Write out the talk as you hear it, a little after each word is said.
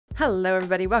Hello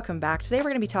everybody, welcome back. Today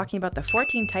we're going to be talking about the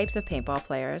 14 types of paintball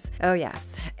players. Oh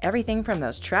yes, everything from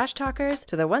those trash talkers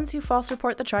to the ones who false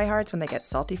report the tryhards when they get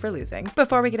salty for losing.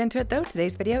 Before we get into it though,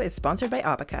 today's video is sponsored by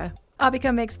Aubika.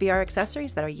 Aubika makes VR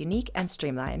accessories that are unique and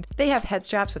streamlined. They have head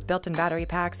straps with built-in battery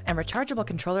packs and rechargeable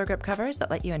controller grip covers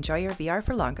that let you enjoy your VR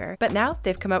for longer. But now,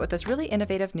 they've come out with this really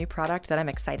innovative new product that I'm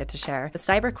excited to share, the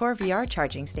Cybercore VR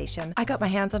charging station. I got my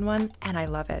hands on one, and I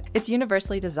love it. It's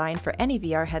universally designed for any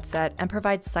VR headset and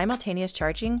provides simultaneous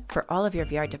charging for all of your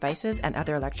VR devices and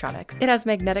other electronics. It has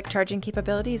magnetic charging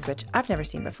capabilities, which I've never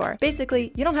seen before.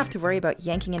 Basically, you don't have to worry about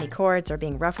yanking any cords or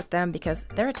being rough with them because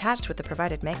they're attached with the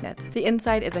provided magnets. The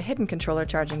inside is a hidden controller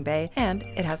charging bay, and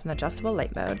it has an adjustable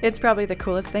light mode. It's probably the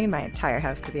coolest thing in my entire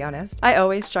house, to be honest. I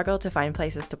always struggle to find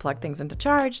places to plug things into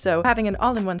charge, so having an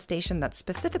all-in-one station that's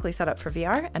specifically set up for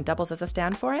VR and doubles as a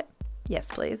stand for it?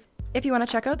 Yes, please. If you want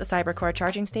to check out the Cybercore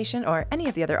charging station or any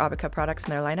of the other Aubika products in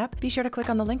their lineup, be sure to click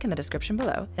on the link in the description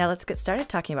below. Now let's get started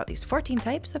talking about these 14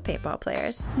 types of paintball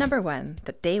players. Number 1,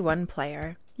 the Day 1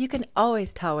 player. You can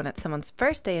always tell when it's someone's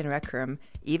first day in Rec Room,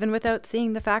 even without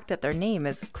seeing the fact that their name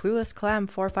is Clueless Clam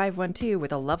 4512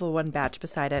 with a level 1 badge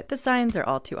beside it. The signs are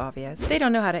all too obvious. They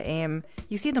don't know how to aim.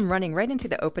 You see them running right into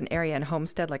the open area in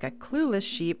Homestead like a clueless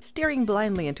sheep, steering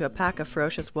blindly into a pack of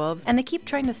ferocious wolves, and they keep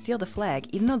trying to steal the flag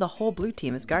even though the whole blue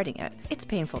team is guarding it. It's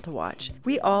painful to watch.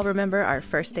 We all remember our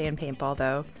first day in paintball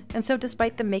though, and so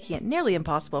despite them making it nearly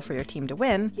impossible for your team to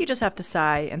win, you just have to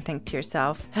sigh and think to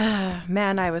yourself,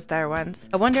 man, I was there once.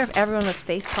 I wonder if everyone was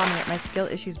face-palming at my skill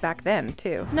issues back then,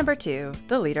 too. Number 2,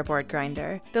 the Leaderboard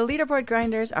Grinder. The Leaderboard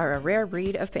Grinders are a rare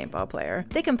breed of paintball player.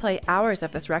 They can play hours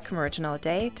of this Rec Room original a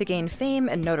day to gain fame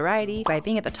and notoriety by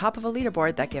being at the top of a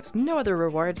leaderboard that gives no other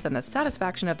rewards than the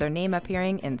satisfaction of their name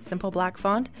appearing in simple black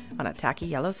font on a tacky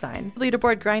yellow sign.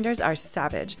 Leaderboard Grinders are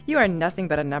savage. You are nothing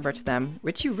but a number to them,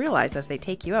 which you realize as they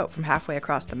take you out from halfway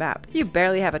across the map. You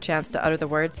barely have a chance to utter the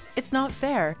words, "It's not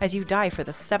fair," as you die for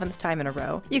the 7th time in a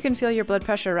row. You can feel your blood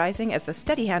pressure rising as the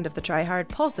steady hand of the tryhard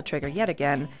pulls the trigger yet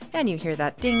again, and you hear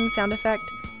that ding sound effect,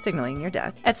 signaling your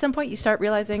death. At some point you start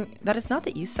realizing that it's not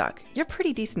that you suck. You're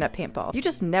pretty decent at paintball. You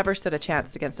just never stood a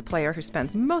chance against a player who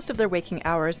spends most of their waking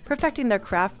hours perfecting their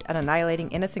craft and annihilating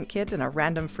innocent kids in a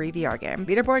random free VR game.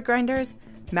 Leaderboard grinders?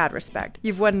 Mad respect.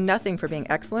 You've won nothing for being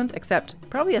excellent, except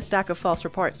probably a stack of false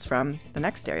reports from the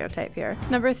next stereotype here.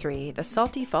 Number 3, the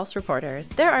salty false reporters.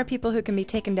 There are people who can be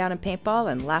taken down in paintball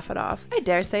and laugh it off. I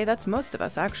dare say that's most of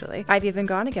us, actually. I've even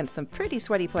gone against some pretty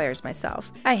sweaty players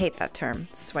myself. I hate that term,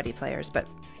 sweaty players, but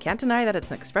can't deny that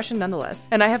it's an expression nonetheless,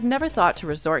 and I have never thought to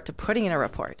resort to putting in a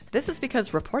report. This is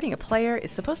because reporting a player is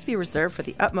supposed to be reserved for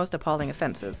the utmost appalling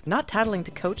offenses, not tattling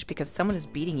to coach because someone is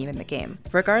beating you in the game.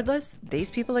 Regardless, these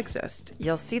people exist.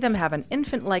 You'll see them have an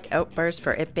infant-like outburst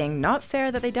for it being not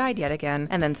fair that they died yet again,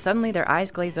 and then suddenly their eyes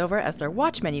glaze over as their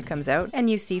watch menu comes out and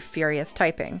you see furious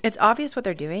typing. It's obvious what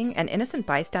they're doing, and innocent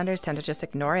bystanders tend to just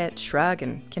ignore it, shrug,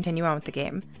 and continue on with the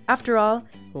game. After all,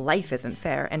 life isn't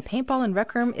fair, and paintball in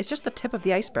Rec Room is just the tip of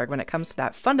the iceberg when it comes to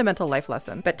that fundamental life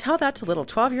lesson. But tell that to little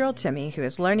 12-year-old Timmy who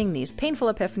is learning these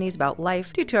painful epiphanies about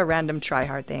life due to a random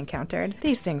tryhard they encountered.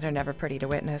 These things are never pretty to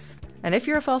witness. And if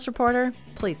you're a false reporter,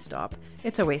 please stop.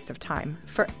 It's a waste of time.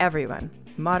 For everyone.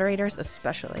 Moderators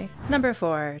especially. Number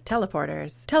 4,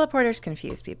 teleporters. Teleporters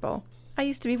confuse people. I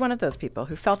used to be one of those people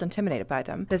who felt intimidated by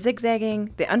them. The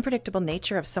zigzagging, the unpredictable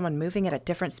nature of someone moving at a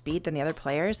different speed than the other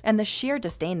players, and the sheer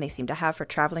disdain they seem to have for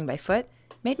traveling by foot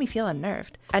made me feel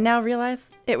unnerved. I now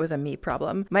realize it was a me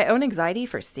problem. My own anxiety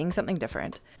for seeing something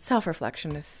different.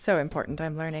 Self-reflection is so important,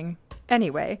 I'm learning.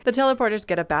 Anyway, the teleporters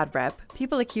get a bad rep.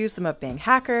 People accuse them of being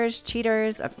hackers,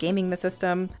 cheaters, of gaming the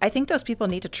system. I think those people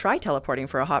need to try teleporting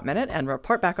for a hot minute and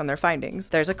report back on their findings.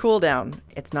 There's a cooldown.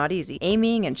 It's not easy.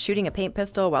 Aiming and shooting a paint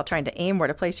pistol while trying to aim where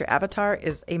to place your avatar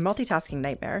is a multitasking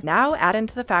nightmare. Now add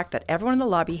into the fact that everyone in the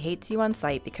lobby hates you on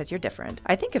sight because you're different.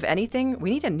 I think if anything,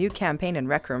 we need a new campaign in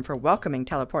Rec Room for welcoming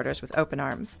teleporters with open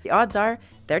arms. The odds are,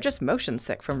 they're just motion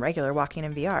sick from regular walking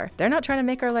in VR. They're not trying to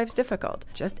make our lives difficult.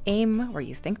 Just aim where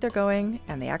you think they're going,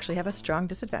 and they actually have a strong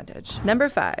disadvantage. Number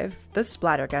 5, the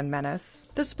Splatter Gun Menace.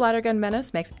 The Splatter Gun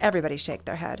Menace makes everybody shake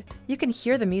their head. You can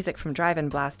hear the music from drive-in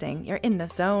blasting, you're in the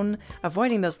zone,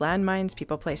 avoiding those landmines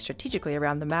people place strategically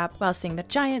around the map while seeing the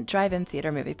giant drive-in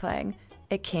theater movie playing.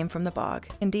 It came from the bog.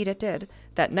 Indeed it did.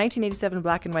 That 1987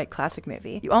 black and white classic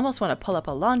movie. You almost want to pull up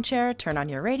a lawn chair, turn on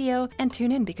your radio, and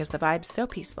tune in because the vibe's so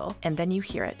peaceful, and then you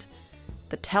hear it.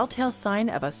 the telltale sign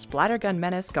of a splatter gun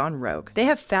menace gone rogue. They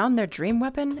have found their dream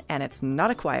weapon, and it's not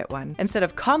a quiet one. Instead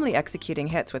of calmly executing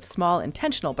hits with small,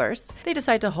 intentional bursts, they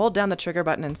decide to hold down the trigger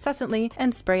button incessantly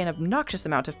and spray an obnoxious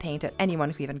amount of paint at anyone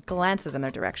who even glances in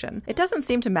their direction. It doesn't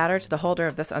seem to matter to the holder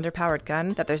of this underpowered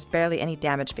gun that there's barely any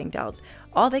damage being dealt.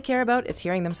 All they care about is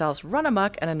hearing themselves run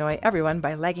amok and annoy everyone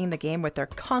by legging the game with their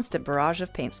constant barrage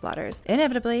of paint splatters.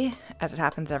 Inevitably, as it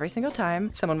happens every single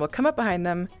time, someone will come up behind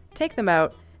them, take them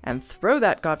out, and throw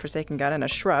that godforsaken gun in a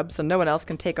shrub so no one else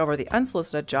can take over the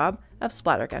unsolicited job of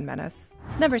splatter gun menace.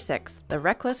 Number 6. The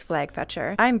reckless flag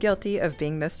fetcher. I'm guilty of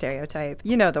being this stereotype.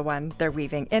 You know the one. They're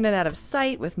weaving in and out of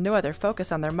sight with no other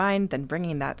focus on their mind than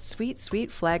bringing that sweet,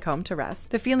 sweet flag home to rest.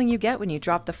 The feeling you get when you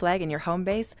drop the flag in your home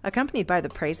base, accompanied by the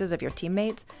praises of your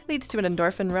teammates, leads to an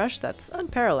endorphin rush that's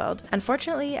unparalleled.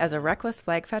 Unfortunately, as a reckless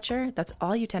flag fetcher, that's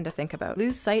all you tend to think about.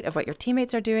 Lose sight of what your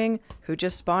teammates are doing, who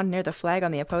just spawned near the flag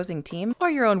on the opposing team, or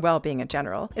your own well-being in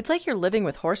general. It's like you're living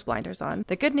with horse blinders on.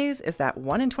 The good news is that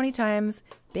 1 in 20 times,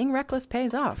 being reckless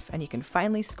pays off, and you can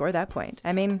finally score that point.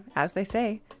 I mean, as they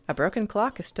say, a broken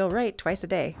clock is still right twice a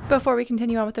day. Before we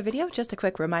continue on with the video, just a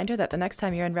quick reminder that the next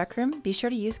time you're in Rec Room, be sure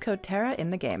to use code TARA in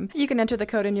the game. You can enter the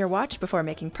code in your watch before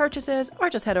making purchases, or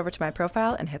just head over to my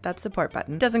profile and hit that support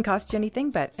button. Doesn't cost you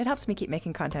anything, but it helps me keep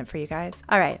making content for you guys.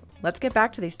 Alright, let's get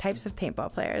back to these types of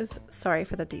paintball players. Sorry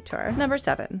for the detour. Number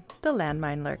 7. The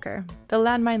Landmine Lurker. The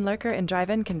Landmine Lurker in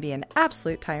Drive-In can be an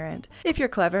absolute tyrant. If you're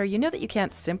clever, you know that you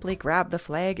can't simply grab the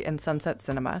flag in Sunset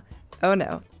Cinema. Oh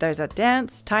no, there's a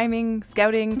dance, timing,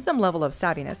 scouting, some level of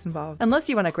savviness involved. Unless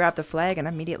you want to grab the flag and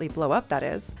immediately blow up, that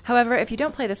is. However, if you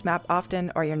don't play this map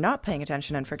often or you're not paying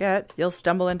attention and forget, you'll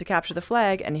stumble in to capture the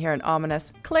flag and hear an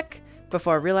ominous click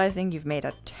before realizing you've made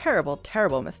a terrible,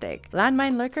 terrible mistake.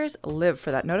 Landmine lurkers live for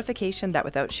that notification that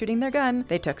without shooting their gun,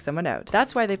 they took someone out.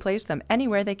 That's why they place them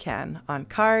anywhere they can, on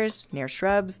cars, near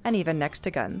shrubs, and even next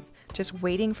to guns, just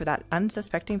waiting for that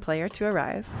unsuspecting player to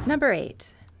arrive. Number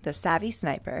 8. The savvy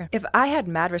sniper. If I had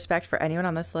mad respect for anyone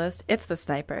on this list, it's the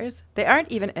snipers. They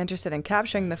aren't even interested in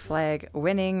capturing the flag,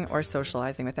 winning, or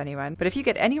socializing with anyone. But if you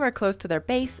get anywhere close to their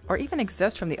base, or even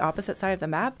exist from the opposite side of the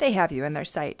map, they have you in their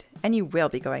sight, and you will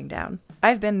be going down.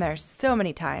 I've been there so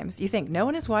many times. You think no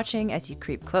one is watching as you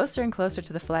creep closer and closer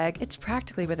to the flag. It's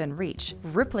practically within reach,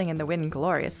 rippling in the wind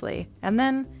gloriously. And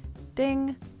then,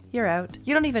 ding. You're out.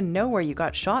 You don't even know where you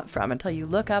got shot from until you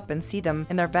look up and see them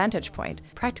in their vantage point,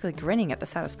 practically grinning at the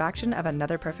satisfaction of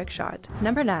another perfect shot.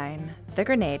 Number 9. The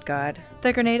Grenade God.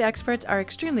 The grenade experts are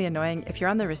extremely annoying if you're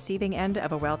on the receiving end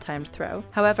of a well-timed throw.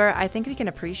 However, I think we can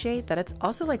appreciate that it's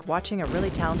also like watching a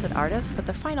really talented artist put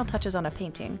the final touches on a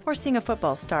painting, or seeing a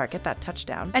football star get that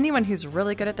touchdown. Anyone who's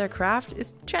really good at their craft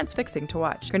is transfixing to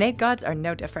watch. Grenade gods are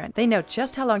no different. They know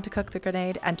just how long to cook the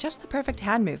grenade and just the perfect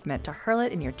hand movement to hurl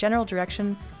it in your general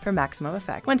direction for maximum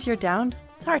effect. Once you're downed,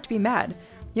 it's hard to be mad.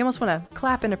 You almost want to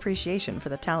clap in appreciation for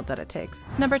the talent that it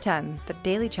takes. Number 10. The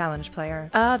Daily Challenge Player.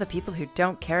 The people who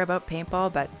don't care about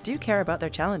paintball but do care about their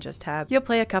challenges tab. You'll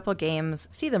play a couple games,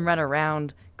 see them run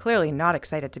around, clearly not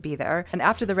excited to be there, and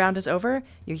after the round is over,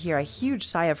 you hear a huge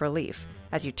sigh of relief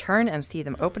as you turn and see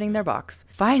them opening their box.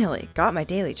 Finally, got my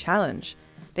daily challenge.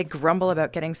 They grumble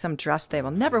about getting some dress they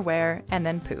will never wear, and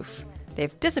then poof.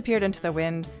 They've disappeared into the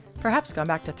wind, perhaps gone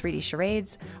back to 3D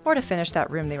charades, or to finish that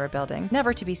room they were building,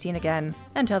 never to be seen again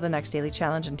until the next daily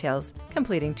challenge entails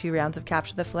completing 2 rounds of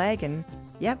Capture the Flag and,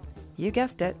 yep, you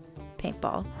guessed it,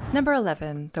 paintball. Number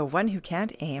 11. The one who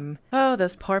can't aim. Oh,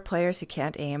 those poor players who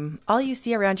can't aim. All you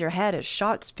see around your head is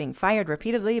shots being fired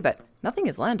repeatedly, but nothing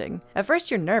is landing. At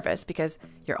first you're nervous because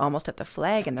you're almost at the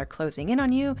flag and they're closing in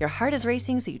on you, your heart is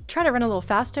racing so you try to run a little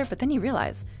faster, but then you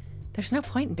realize there's no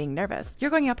point in being nervous. You're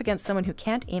going up against someone who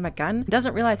can't aim a gun,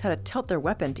 doesn't realize how to tilt their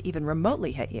weapon to even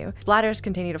remotely hit you. Splatters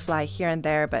continue to fly here and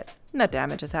there, but no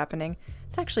damage is happening.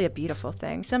 It's actually a beautiful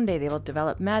thing. Someday they will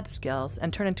develop mad skills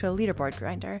and turn into a leaderboard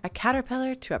grinder, a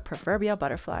caterpillar to a proverbial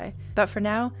butterfly. But for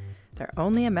now, they're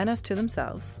only a menace to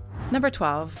themselves. Number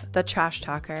 12. The Trash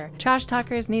Talker. Trash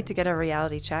talkers need to get a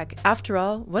reality check. After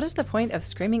all, what is the point of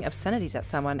screaming obscenities at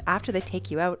someone after they take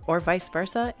you out, or vice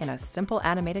versa, in a simple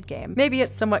animated game? Maybe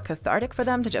it's somewhat cathartic for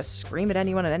them to just scream at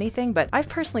anyone and anything, but I've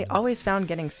personally always found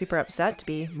getting super upset to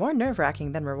be more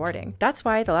nerve-wracking than rewarding. That's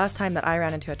why the last time that I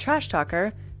ran into a trash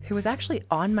talker, who was actually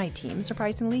on my team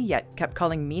surprisingly, yet kept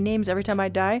calling me names every time I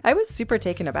die, I was super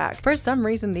taken aback. For some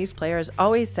reason, these players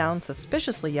always sound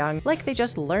suspiciously young, like they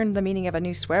just learned the meaning of a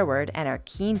new swear word and are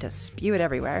keen to spew it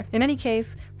everywhere. In any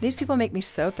case, these people make me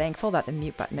so thankful that the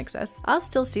mute button exists. I'll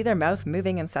still see their mouth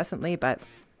moving incessantly, but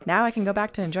Now I can go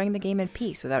back to enjoying the game in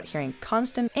peace without hearing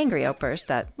constant angry outbursts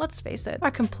that, let's face it,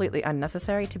 are completely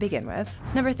unnecessary to begin with.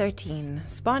 Number 13.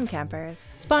 Spawn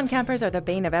campers. Spawn campers are the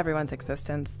bane of everyone's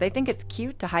existence. They think it's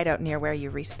cute to hide out near where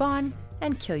you respawn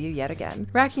and kill you yet again.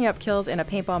 Racking up kills in a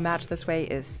paintball match this way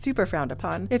is super frowned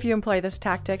upon. If you employ this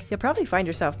tactic, you'll probably find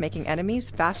yourself making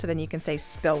enemies faster than you can say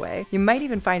spillway. You might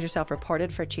even find yourself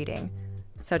reported for cheating.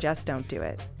 So just don't do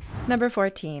it. Number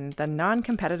 14, the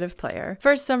non-competitive player.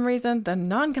 For some reason, the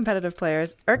non-competitive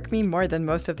players irk me more than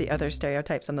most of the other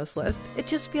stereotypes on this list. It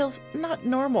just feels not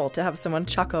normal to have someone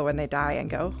chuckle when they die and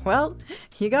go, well,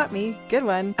 you got me, good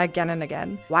one, again and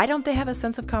again. Why don't they have a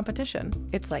sense of competition?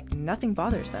 It's like nothing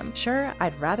bothers them. Sure,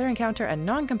 I'd rather encounter a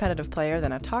non-competitive player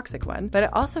than a toxic one, but I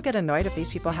also get annoyed if these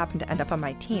people happen to end up on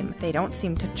my team. They don't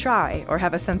seem to try or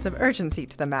have a sense of urgency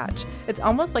to the match. It's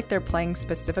almost like they're playing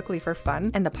specifically for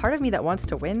fun, and the part of me that wants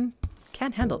to win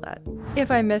can't handle that.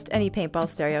 If I missed any paintball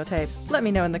stereotypes, let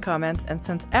me know in the comments, and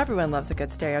since everyone loves a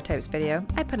good stereotypes video,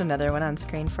 I put another one on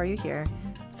screen for you here.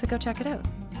 So go check it out.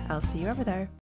 I'll see you over there.